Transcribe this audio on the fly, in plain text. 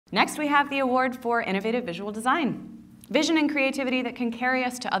Next, we have the award for innovative visual design. Vision and creativity that can carry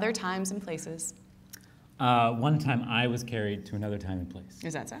us to other times and places. One time I was carried to another time and place.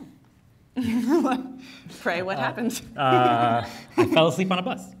 Is that so? Pray, what happened? I fell asleep on a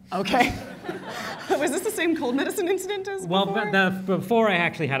bus. Okay. Was this the same cold medicine incident as before? Well, before I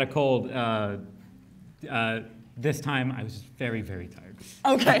actually had a cold, this time I was just very, very tired.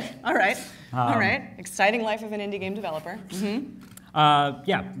 Okay, all right. All right. Exciting life of an indie game developer.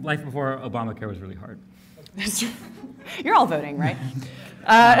 Yeah, life before Obamacare was really hard. You're all voting, right?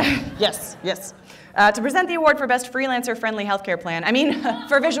 Yes, yes. To present the award for Best Freelancer-Friendly Healthcare Plan,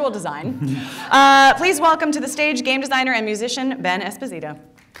 for visual design, please welcome to the stage game designer and musician Ben Esposito.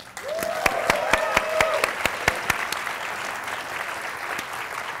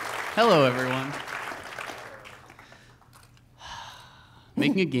 Hello, everyone.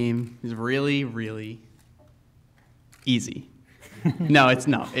 Making a game is really, really easy. No, it's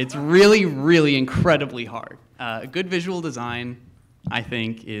not. It's really, really incredibly hard. Good visual design, I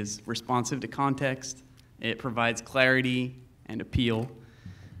think, is responsive to context. It provides clarity and appeal.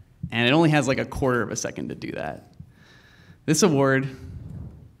 And it only has like a quarter of a second to do that. This award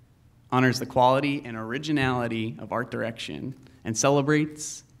honors the quality and originality of art direction and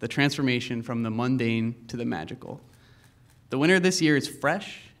celebrates the transformation from the mundane to the magical. The winner this year is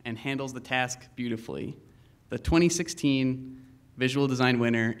fresh and handles the task beautifully. The 2016 visual design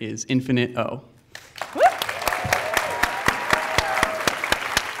winner is Infinit-O.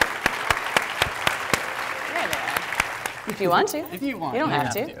 If you want to. If you want. You don't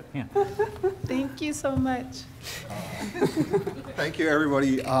have to. Yeah. Thank you so much. Thank you,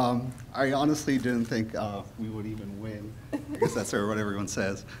 everybody. I honestly didn't think we would even win. I guess that's what everyone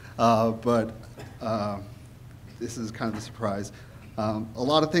says. But this is kind of a surprise. A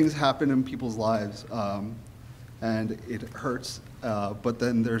lot of things happen in people's lives, and it hurts. But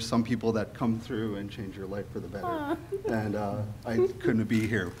then there's some people that come through and change your life for the better. Aww. And I couldn't be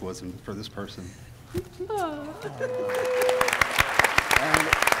here if it wasn't for this person.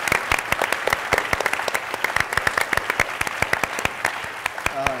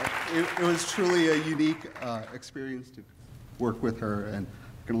 It was truly a unique experience to work with her, and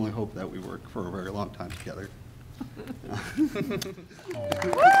I can only hope that we work for a very long time together.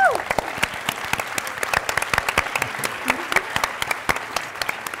 Woo!